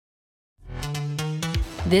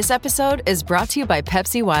This episode is brought to you by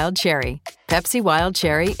Pepsi Wild Cherry. Pepsi Wild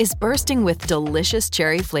Cherry is bursting with delicious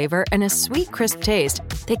cherry flavor and a sweet, crisp taste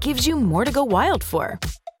that gives you more to go wild for.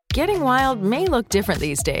 Getting wild may look different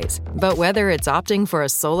these days, but whether it's opting for a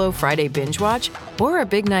solo Friday binge watch or a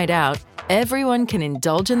big night out, everyone can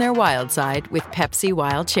indulge in their wild side with Pepsi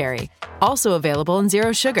Wild Cherry. Also available in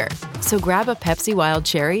Zero Sugar. So grab a Pepsi Wild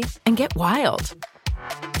Cherry and get wild.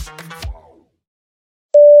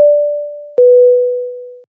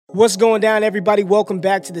 What's going down, everybody? Welcome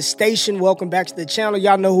back to the station. Welcome back to the channel.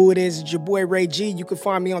 Y'all know who it is. It's your boy, Ray G. You can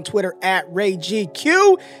find me on Twitter at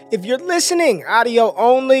RayGQ. If you're listening audio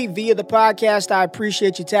only via the podcast, I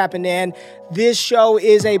appreciate you tapping in. This show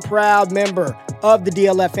is a proud member of the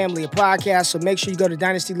DLF family of podcasts, so make sure you go to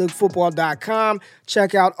DynastyLeagueFootball.com.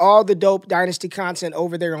 Check out all the dope Dynasty content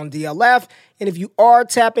over there on DLF. And if you are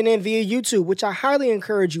tapping in via YouTube, which I highly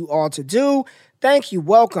encourage you all to do, thank you.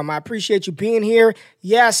 Welcome. I appreciate you being here.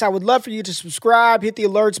 Yes, I would love for you to subscribe, hit the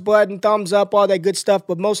alerts button, thumbs up, all that good stuff.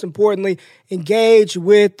 But most importantly, engage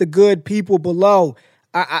with the good people below.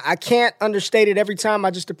 I can't understate it every time.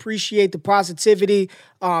 I just appreciate the positivity,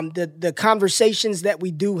 the conversations that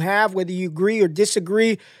we do have, whether you agree or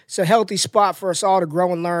disagree. It's a healthy spot for us all to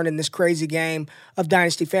grow and learn in this crazy game of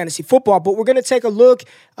Dynasty Fantasy Football. But we're going to take a look.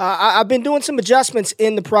 I've been doing some adjustments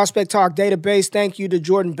in the Prospect Talk database. Thank you to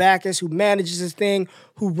Jordan Backus, who manages this thing,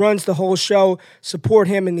 who runs the whole show. Support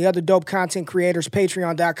him and the other dope content creators,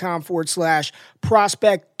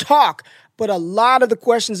 patreon.com/Prospect Talk. But a lot of the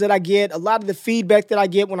questions that I get, a lot of the feedback that I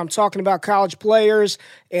get when I'm talking about college players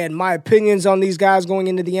and my opinions on these guys going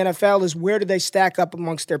into the NFL is, where do they stack up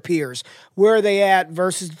amongst their peers? Where are they at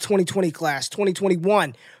versus the 2020 class,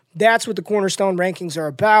 2021? That's what the Cornerstone rankings are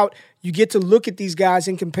about. You get to look at these guys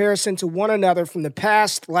in comparison to one another from the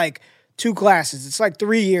past, like, two classes. It's like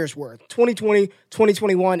 3 years worth. 2020,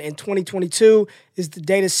 2021, and 2022 is the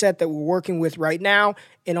data set that we're working with right now.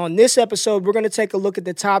 And on this episode, we're going to take a look at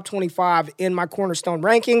the top 25 in my Cornerstone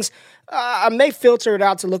rankings. I may filter it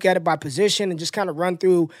out to look at it by position and just kind of run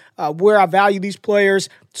through where I value these players.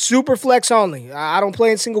 Super flex only. I don't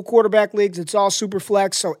play in single quarterback leagues. It's all super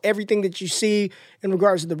flex. So everything that you see in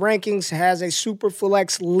regards to the rankings has a super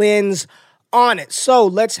flex lens on it. So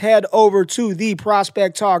let's head over to the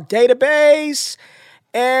Prospect Talk database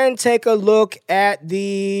and take a look at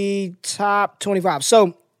the top 25.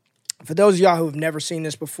 So for those of y'all who have never seen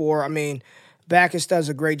this before, I mean, Backus does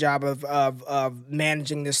a great job of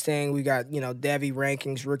managing this thing. We got, Devy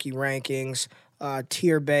rankings, rookie rankings,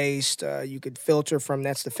 tier-based. You could filter from,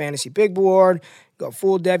 that's the fantasy big board. Go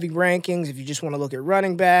full Devy rankings. If you just want to look at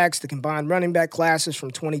running backs, the combined running back classes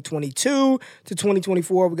from 2022 to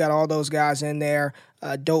 2024, we got all those guys in there.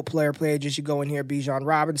 Dope player pages. You go in here, Bijan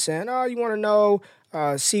Robinson. Oh, you want to know,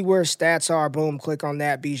 see where stats are. Boom, click on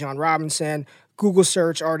that, Bijan Robinson. Google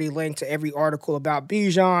search already linked to every article about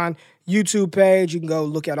Bijan. YouTube page, you can go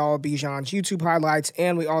look at all of Bijan's YouTube highlights.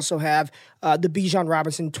 And we also have the Bijan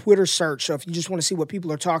Robinson Twitter search. So if you just want to see what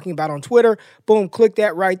people are talking about on Twitter, boom, click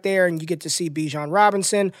that right there and you get to see Bijan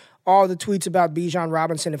Robinson. All the tweets about Bijan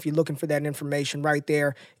Robinson, if you're looking for that information, right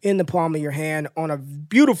there in the palm of your hand on a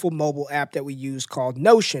beautiful mobile app that we use called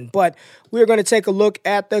Notion. But we're going to take a look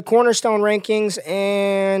at the Cornerstone rankings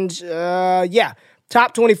and,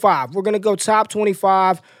 top 25. We're going to go top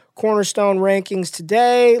 25 Cornerstone rankings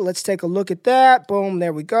today. Let's take a look at that. Boom,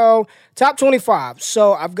 there we go. Top 25.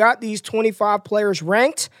 So I've got these 25 players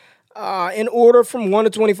ranked in order from 1 to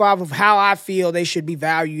 25 of how I feel they should be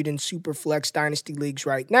valued in Superflex Dynasty Leagues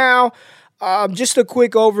right now. Just a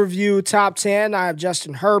quick overview. Top 10, I have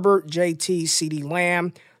Justin Herbert, JT, CeeDee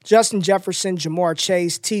Lamb, Justin Jefferson, Jamar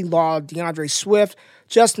Chase, T. Law, DeAndre Swift,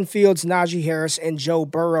 Justin Fields, Najee Harris, and Joe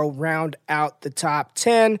Burrow round out the top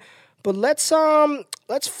 10. But let's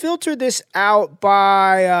filter this out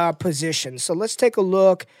by position. So let's take a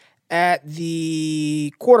look at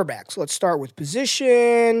the quarterbacks. Let's start with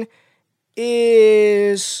position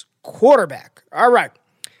is quarterback. All right.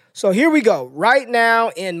 So here we go. Right now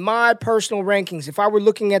in my personal rankings, if I were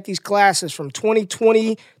looking at these classes from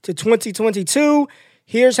 2020 to 2022,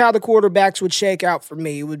 here's how the quarterbacks would shake out for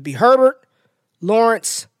me. It would be Herbert,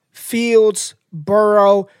 Lawrence, Fields,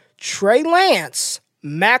 Burrow, Trey Lance,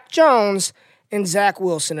 Mac Jones, and Zach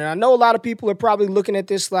Wilson. And I know a lot of people are probably looking at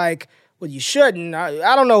this like, well, you shouldn't.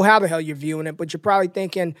 I don't know how the hell you're viewing it, but you're probably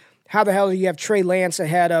thinking, how the hell do you have Trey Lance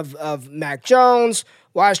ahead of Mac Jones?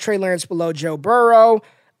 Why is Trey Lance below Joe Burrow?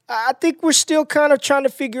 I think we're still kind of trying to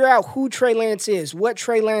figure out who Trey Lance is, what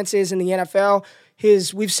Trey Lance is in the NFL.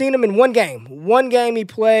 We've seen him in one game. One game he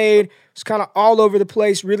played. It's kind of all over the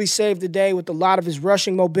place, really saved the day with a lot of his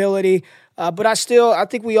rushing mobility. But I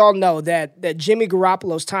think we all know that Jimmy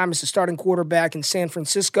Garoppolo's time as the starting quarterback in San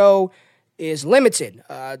Francisco is limited.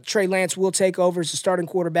 Trey Lance will take over as the starting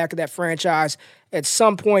quarterback of that franchise at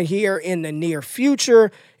some point here in the near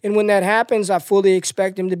future. And when that happens, I fully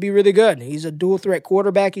expect him to be really good. He's a dual-threat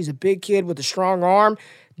quarterback. He's a big kid with a strong arm.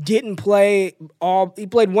 He played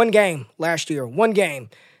one game last year, one game.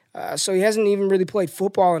 So he hasn't even really played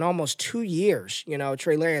football in almost 2 years.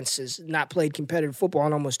 Trey Lance has not played competitive football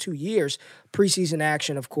in almost 2 years. Preseason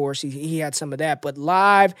action, of course, he had some of that. But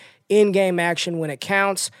live, in-game action when it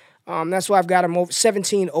counts. That's why I've got him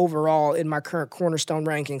 17 overall in my current Cornerstone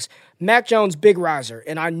rankings. Mac Jones, big riser.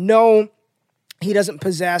 And I know he doesn't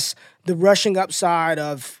possess the rushing upside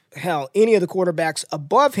of, any of the quarterbacks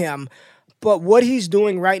above him. But what he's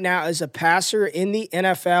doing right now as a passer in the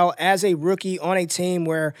NFL as a rookie on a team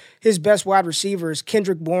where his best wide receivers,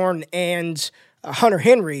 Kendrick Bourne and Hunter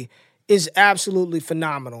Henry, is absolutely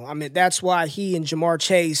phenomenal. I mean, that's why he and Ja'Marr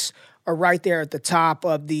Chase are right there at the top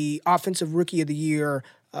of the Offensive Rookie of the Year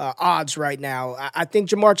odds right now. I think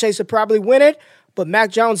Ja'Marr Chase would probably win it, but Mac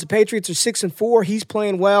Jones, the Patriots are 6-4. He's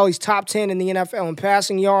playing well. He's top 10 in the NFL in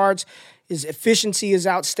passing yards. His efficiency is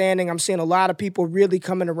outstanding. I'm seeing a lot of people really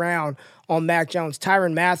coming around on Mac Jones.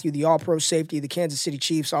 Tyrann Mathieu, the all-pro safety of the Kansas City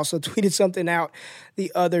Chiefs, also tweeted something out the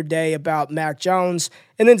other day about Mac Jones.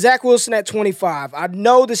 And then Zach Wilson at 25. I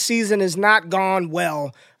know the season has not gone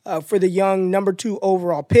well for the young number 2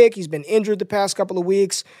 overall pick. He's been injured the past couple of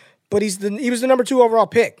weeks, but he was the number 2 overall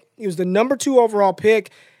pick. He was the number 2 overall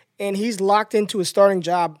pick, and he's locked into a starting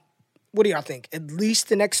job, what do y'all think, at least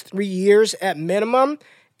the next 3 years at minimum?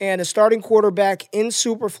 And a starting quarterback in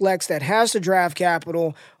Superflex that has the draft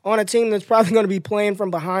capital on a team that's probably going to be playing from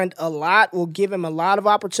behind a lot will give him a lot of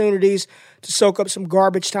opportunities to soak up some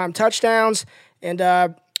garbage time touchdowns. And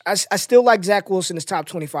I still like Zach Wilson as top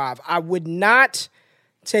 25. I would not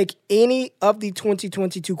take any of the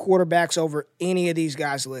 2022 quarterbacks over any of these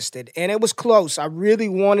guys listed. And it was close. I really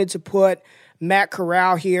wanted to put Matt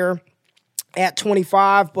Corral here at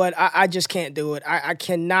 25, but I just can't do it. I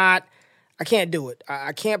can't do it.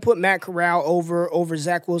 I can't put Matt Corral over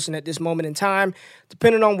Zach Wilson at this moment in time.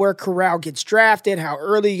 Depending on where Corral gets drafted, how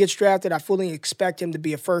early he gets drafted, I fully expect him to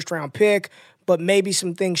be a first-round pick, but maybe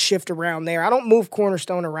some things shift around there. I don't move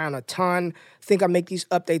Cornerstone around a ton. I think I make these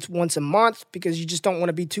updates once a month because you just don't want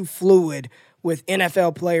to be too fluid with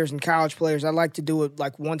NFL players and college players. I like to do it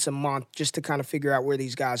like once a month just to kind of figure out where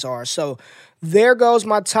these guys are. So there goes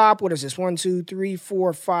my top, 7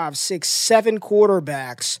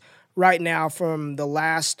 quarterbacks right now from the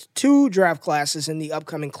last 2 draft classes in the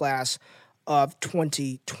upcoming class of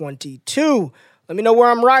 2022. Let me know where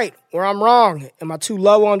I'm right, where I'm wrong. Am I too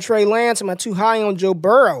low on Trey Lance? Am I too high on Joe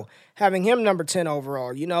Burrow, having him number 10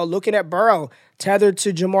 overall? Looking at Burrow, tethered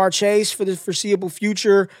to Ja'Marr Chase for the foreseeable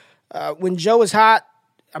future. When Joe is hot,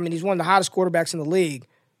 he's one of the hottest quarterbacks in the league.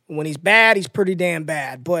 When he's bad, he's pretty damn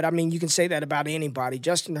bad. But, you can say that about anybody.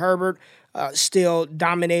 Justin Herbert, still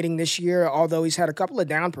dominating this year, although he's had a couple of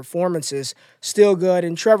down performances, still good.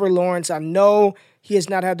 And Trevor Lawrence, I know he has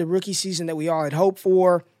not had the rookie season that we all had hoped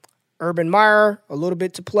for. Urban Meyer, a little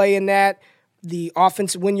bit to play in that. The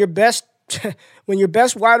offense, when your best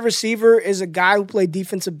wide receiver is a guy who played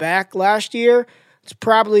defensive back last year, it's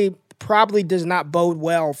probably does not bode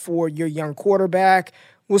well for your young quarterback.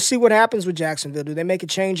 We'll see what happens with Jacksonville. Do they make a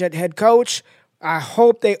change at head coach? I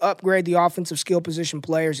hope they upgrade the offensive skill position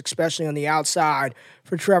players, especially on the outside,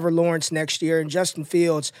 for Trevor Lawrence next year. And Justin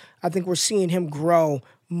Fields, I think we're seeing him grow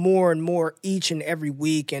more and more each and every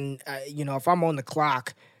week. And, if I'm on the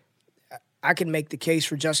clock, I can make the case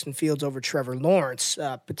for Justin Fields over Trevor Lawrence,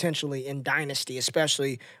 potentially in Dynasty,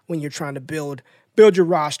 especially when you're trying to build your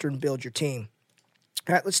roster and build your team.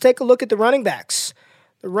 All right, let's take a look at the running backs.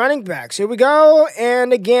 The running backs, here we go.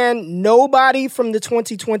 And again, nobody from the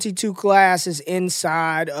 2022 class is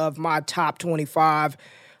inside of my top 25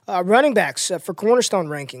 running backs for Cornerstone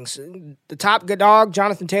rankings. The top dog,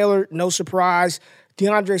 Jonathan Taylor, no surprise.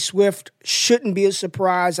 DeAndre Swift shouldn't be a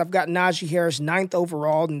surprise. I've got Najee Harris 9th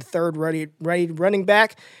overall and 3rd rated running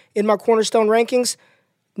back in my Cornerstone rankings.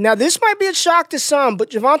 Now, this might be a shock to some,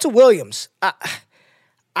 but Javonte Williams,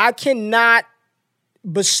 I cannot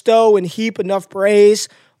bestow and heap enough praise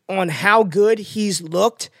on how good he's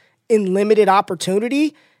looked in limited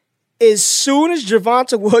opportunity. As soon as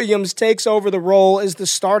Javonte Williams takes over the role as the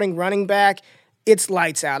starting running back, it's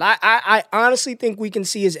lights out. I honestly think we can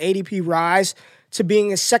see his ADP rise to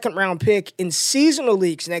being a second-round pick in seasonal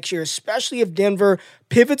leagues next year, especially if Denver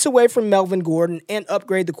pivots away from Melvin Gordon and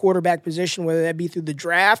upgrade the quarterback position, whether that be through the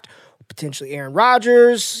draft, potentially Aaron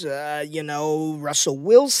Rodgers, Russell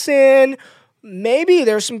Wilson. Maybe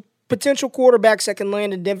there's some potential quarterbacks that can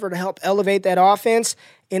land in Denver to help elevate that offense.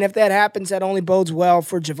 And if that happens, that only bodes well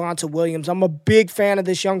for Javonte Williams. I'm a big fan of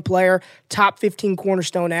this young player, top 15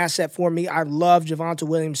 cornerstone asset for me. I love Javonte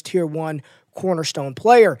Williams, tier 1 cornerstone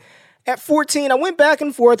player. At 14, I went back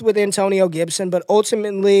and forth with Antonio Gibson, but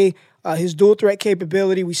ultimately his dual threat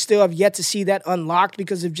capability, we still have yet to see that unlocked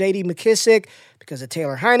because of J.D. McKissic, because of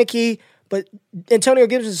Taylor Heineke. But Antonio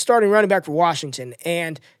Gibson is starting running back for Washington,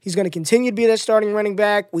 and he's going to continue to be that starting running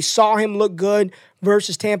back. We saw him look good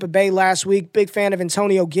versus Tampa Bay last week. Big fan of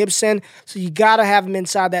Antonio Gibson, so you got to have him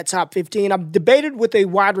inside that top 15. I've debated with a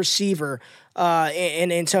wide receiver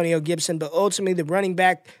in Antonio Gibson, but ultimately the running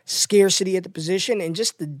back scarcity at the position and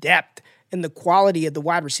just the depth and the quality of the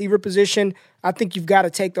wide receiver position, I think you've got to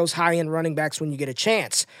take those high-end running backs when you get a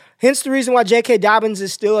chance. Hence the reason why J.K. Dobbins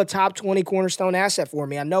is still a top 20 cornerstone asset for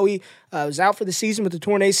me. I know he was out for the season with the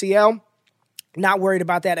torn ACL. Not worried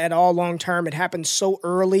about that at all long term. It happened so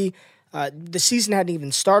early. The season hadn't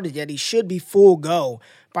even started yet. He should be full go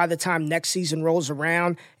by the time next season rolls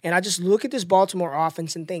around. And I just look at this Baltimore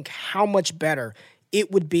offense and think how much better it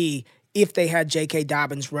would be if they had J.K.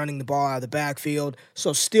 Dobbins running the ball out of the backfield.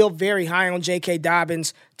 So still very high on J.K.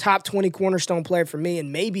 Dobbins, top 20 cornerstone player for me,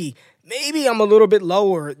 and maybe I'm a little bit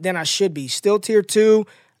lower than I should be. Still tier 2.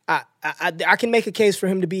 I can make a case for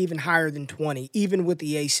him to be even higher than 20, even with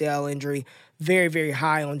the ACL injury. Very, very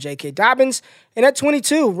high on J.K. Dobbins. And at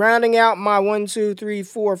 22, rounding out my 7th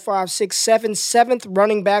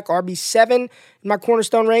running back, RB7 in my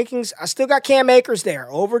cornerstone rankings, I still got Cam Akers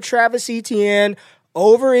there over Travis Etienne,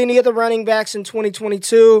 over any of the running backs in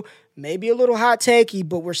 2022. Maybe a little hot takey,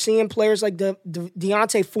 but we're seeing players like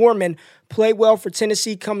Deontay Foreman play well for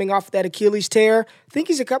Tennessee coming off that Achilles tear. I think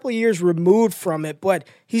he's a couple of years removed from it, but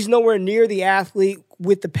he's nowhere near the athlete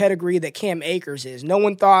with the pedigree that Cam Akers is. No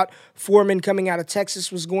one thought Foreman coming out of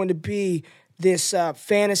Texas was going to be this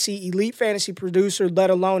elite fantasy producer, let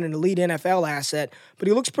alone an elite NFL asset, but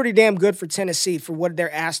he looks pretty damn good for Tennessee for what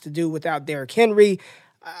they're asked to do without Derrick Henry.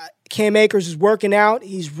 Cam Akers is working out.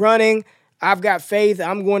 He's running. I've got faith.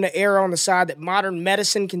 I'm going to err on the side that modern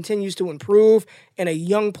medicine continues to improve, and a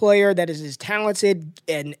young player that is as talented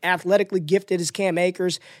and athletically gifted as Cam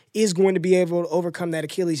Akers is going to be able to overcome that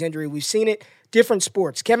Achilles injury. We've seen it. Different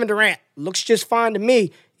sports. Kevin Durant looks just fine to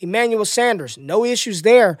me. Emmanuel Sanders, no issues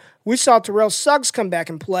there. We saw Terrell Suggs come back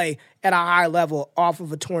and play at a high level off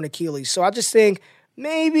of a torn Achilles. So I just think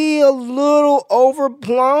maybe a little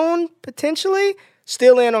overblown, potentially.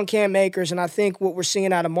 Still in on Cam Akers, and I think what we're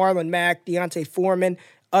seeing out of Marlon Mack, Deontay Foreman,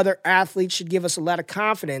 other athletes should give us a lot of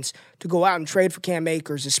confidence to go out and trade for Cam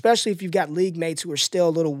Akers, especially if you've got league mates who are still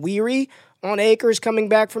a little weary on Akers coming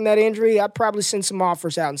back from that injury. I'd probably send some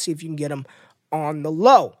offers out and see if you can get them on the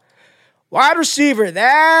low. Wide receiver,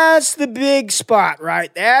 that's the big spot,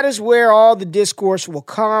 right? That is where all the discourse will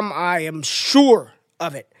come. I am sure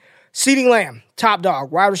of it. CeeDee Lamb, top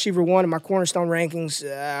dog, wide receiver 1 in my cornerstone rankings.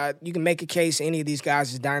 You can make a case any of these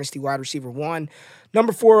guys is dynasty wide receiver 1.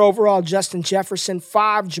 Number 4 overall, Justin Jefferson.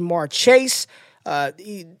 5, Jamar Chase.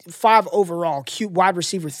 5 overall, cute wide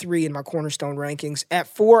receiver 3 in my cornerstone rankings. At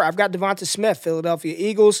 4, I've got Devonta Smith, Philadelphia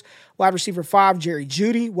Eagles. Wide receiver 5, Jerry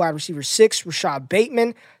Jeudy. Wide receiver 6, Rashad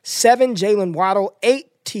Bateman. 7, Jalen Waddle. 8,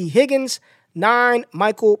 T. Higgins. 9,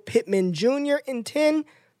 Michael Pittman Jr. And 10,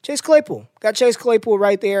 Chase Claypool. Got Chase Claypool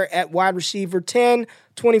right there at wide receiver 10,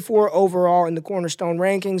 24 overall in the cornerstone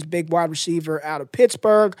rankings. Big wide receiver out of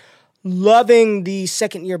Pittsburgh. Loving the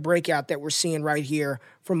second-year breakout that we're seeing right here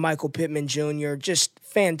from Michael Pittman Jr. Just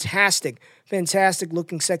fantastic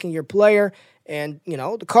looking second-year player. And,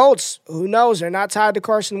 the Colts, who knows? They're not tied to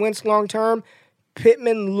Carson Wentz long-term.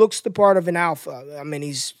 Pittman looks the part of an alpha. I mean,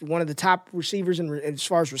 he's one of the top receivers as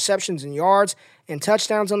far as receptions and yards and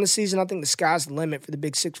touchdowns on the season. I think the sky's the limit for the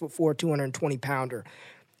big 6'4", 220-pounder.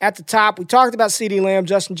 At the top, we talked about CeeDee Lamb,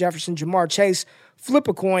 Justin Jefferson, Jamar Chase. Flip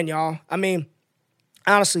a coin, y'all. I mean,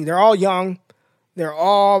 honestly, they're all young. They're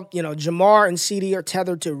all, Jamar and CeeDee are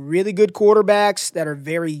tethered to really good quarterbacks that are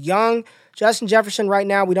very young. Justin Jefferson right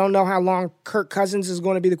now, we don't know how long Kirk Cousins is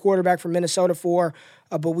going to be the quarterback for Minnesota for,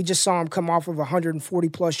 but we just saw him come off of a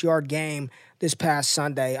 140-plus yard game this past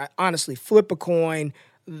Sunday. Honestly, flip a coin.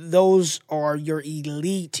 Those are your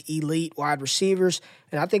elite wide receivers.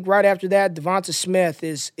 And I think right after that, Devonta Smith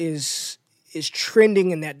is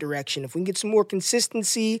trending in that direction. If we can get some more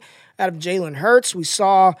consistency out of Jalen Hurts, we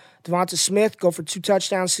saw Devonta Smith go for 2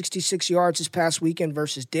 touchdowns, 66 yards this past weekend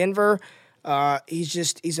versus Denver.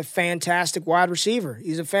 He's a fantastic wide receiver.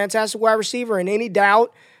 He's a fantastic wide receiver, and any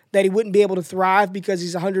doubt that he wouldn't be able to thrive because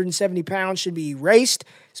he's 170 pounds should be erased.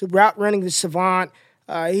 So route running the savant,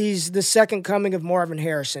 He's the second coming of Marvin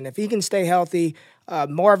Harrison. If he can stay healthy,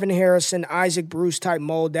 Marvin Harrison, Isaac Bruce type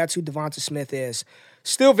mold, that's who Devonta Smith is.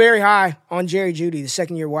 Still very high on Jerry Jeudy, the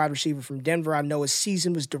second-year wide receiver from Denver. I know his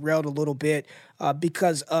season was derailed a little bit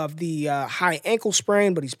because of the high ankle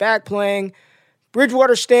sprain, but he's back playing.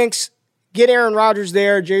 Bridgewater stinks. Get Aaron Rodgers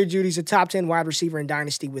there. Jerry Jeudy's a top 10 wide receiver in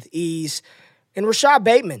Dynasty with ease. And Rashad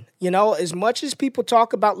Bateman, as much as people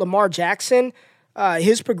talk about Lamar Jackson,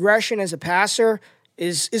 his progression as a passer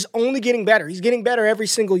is only getting better. He's getting better every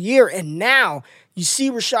single year. And now you see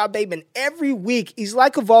Rashad Bateman every week. He's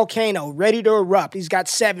like a volcano ready to erupt. He's got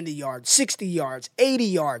 70 yards, 60 yards, 80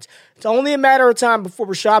 yards. It's only a matter of time before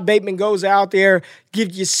Rashad Bateman goes out there,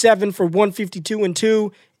 gives you 7 for 152 and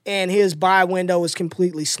 2, and his buy window is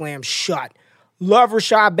completely slammed shut. Love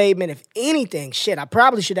Rashad Bateman. If anything, I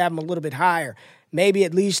probably should have him a little bit higher.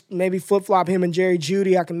 Maybe flip-flop him and Jerry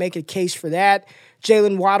Jeudy. I can make a case for that.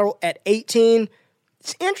 Jalen Waddle at 18.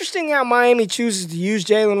 It's interesting how Miami chooses to use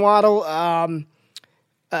Jalen Waddle.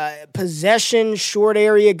 Possession, short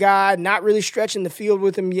area guy, not really stretching the field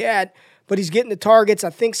with him yet, but he's getting the targets. I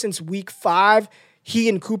think since week 5, he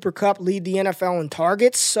and Cooper Kupp lead the NFL in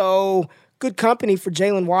targets. So good company for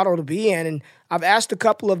Jalen Waddle to be in. And I've asked a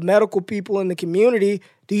couple of medical people in the community,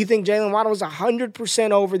 do you think Jalen Waddle is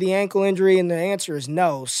 100% over the ankle injury? And the answer is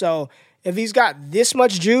no. So if he's got this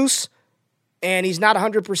much juice and he's not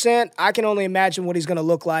 100%, I can only imagine what he's going to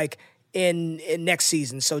look like in next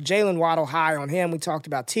season. So Jalen Waddle, high on him. We talked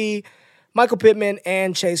about T, Michael Pittman,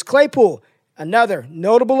 and Chase Claypool. Another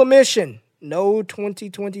notable omission, no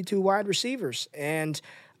 2022 wide receivers. And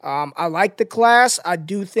I like the class. I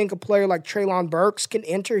do think a player like Treylon Burks can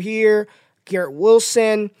enter here. Garrett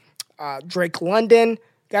Wilson, Drake London.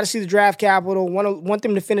 Got to see the draft capital. Want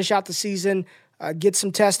them to finish out the season, get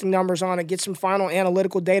some testing numbers on it, get some final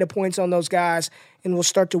analytical data points on those guys, and we'll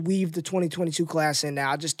start to weave the 2022 class in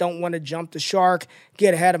now. I just don't want to jump the shark,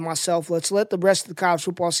 get ahead of myself. Let's let the rest of the college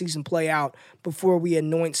football season play out before we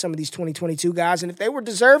anoint some of these 2022 guys. And if they were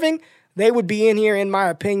deserving, they would be in here, in my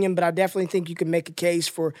opinion, but I definitely think you can make a case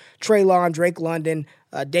for Treylon, Drake London,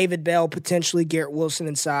 David Bell, potentially Garrett Wilson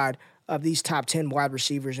inside of these top 10 wide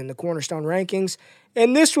receivers in the Cornerstone rankings.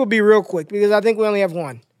 And this will be real quick because I think we only have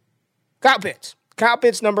one. Kyle Pitts. Kyle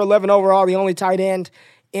Pitts, number 11 overall, the only tight end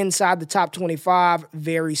inside the top 25.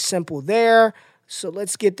 Very simple there. So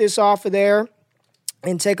let's get this off of there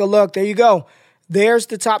and take a look. There you go. There's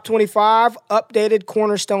the top 25 updated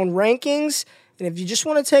Cornerstone rankings. And if you just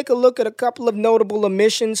want to take a look at a couple of notable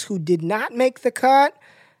omissions who did not make the cut,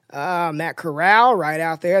 Matt Corral right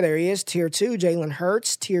out there. There he is, Tier 2. Jalen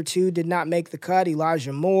Hurts, Tier 2, did not make the cut.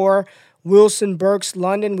 Elijah Moore, Wilson, Burks,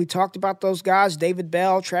 London. We talked about those guys. David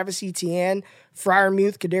Bell, Travis Etienne,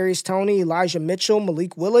 Freiermuth, Kadarius Toney, Elijah Mitchell,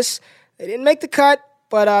 Malik Willis. They didn't make the cut,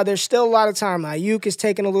 but there's still a lot of time. Ayuk is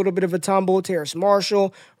taking a little bit of a tumble. Terrace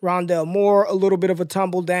Marshall, Rondale Moore, a little bit of a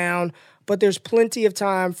tumble down. But there's plenty of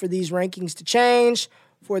time for these rankings to change,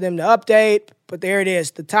 for them to update. But there it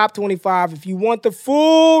is, the top 25. If you want the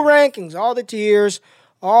full rankings, all the tiers,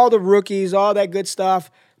 all the rookies, all that good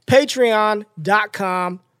stuff,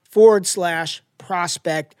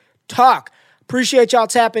 patreon.com/prospect talk. Appreciate y'all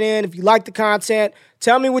tapping in. If you like the content,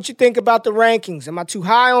 tell me what you think about the rankings. Am I too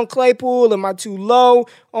high on Claypool? Am I too low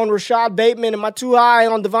on Rashad Bateman? Am I too high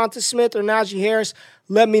on Devonta Smith or Najee Harris?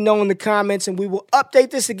 Let me know in the comments, and we will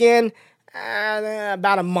update this again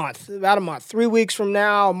about a month. 3 weeks from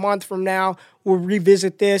now, a month from now, we'll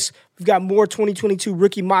revisit this. We've got more 2022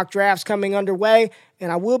 rookie mock drafts coming underway, and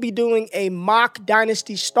I will be doing a mock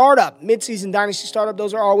dynasty startup, midseason dynasty startup.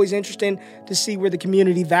 Those are always interesting to see where the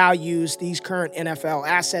community values these current NFL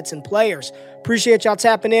assets and players. Appreciate y'all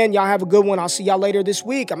tapping in. Y'all have a good one. I'll see y'all later this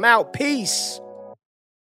week. I'm out. Peace.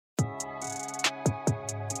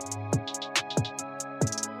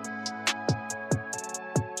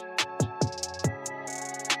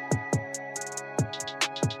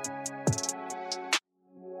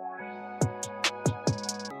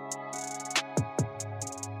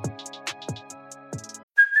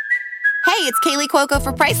 Hey, it's Kaylee Cuoco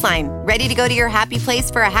for Priceline. Ready to go to your happy place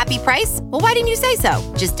for a happy price? Well, why didn't you say so?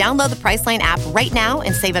 Just download the Priceline app right now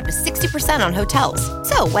and save up to 60% on hotels.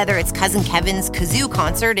 So whether it's Cousin Kevin's Kazoo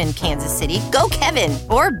Concert in Kansas City, go Kevin,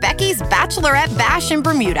 or Becky's Bachelorette Bash in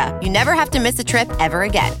Bermuda, you never have to miss a trip ever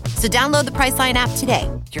again. So download the Priceline app today.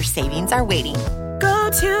 Your savings are waiting. Go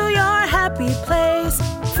to your happy place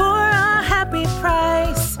for a happy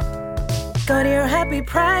price. Go to your happy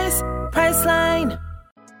price, Priceline.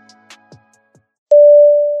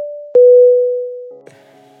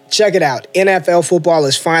 Check it out. NFL football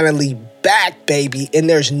is finally back, baby, and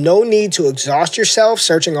there's no need to exhaust yourself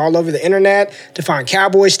searching all over the internet to find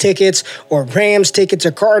Cowboys tickets or Rams tickets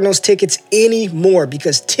or Cardinals tickets anymore,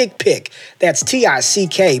 because TickPick, that's TickPick,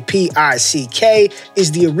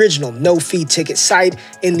 is the original no-fee ticket site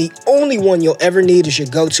and the only one you'll ever need as your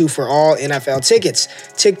go-to for all NFL tickets.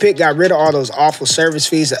 TickPick got rid of all those awful service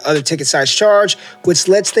fees that other ticket sites charge, which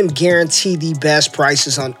lets them guarantee the best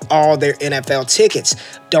prices on all their NFL tickets.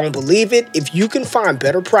 Don't believe it? If you can find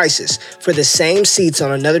better prices for the same seats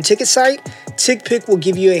on another ticket site, TickPick will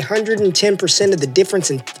give you 110% of the difference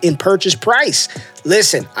in purchase price.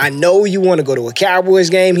 Listen, I know you want to go to a Cowboys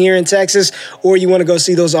game here in Texas, or you want to go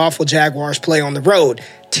see those awful Jaguars play on the road.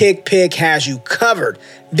 TickPick has you covered.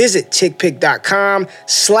 Visit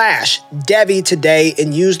TickPick.com/Devy today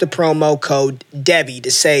and use the promo code Devy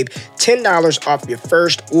to save $10 off your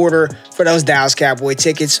first order for those Dallas Cowboy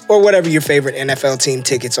tickets or whatever your favorite NFL team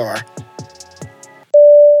tickets are.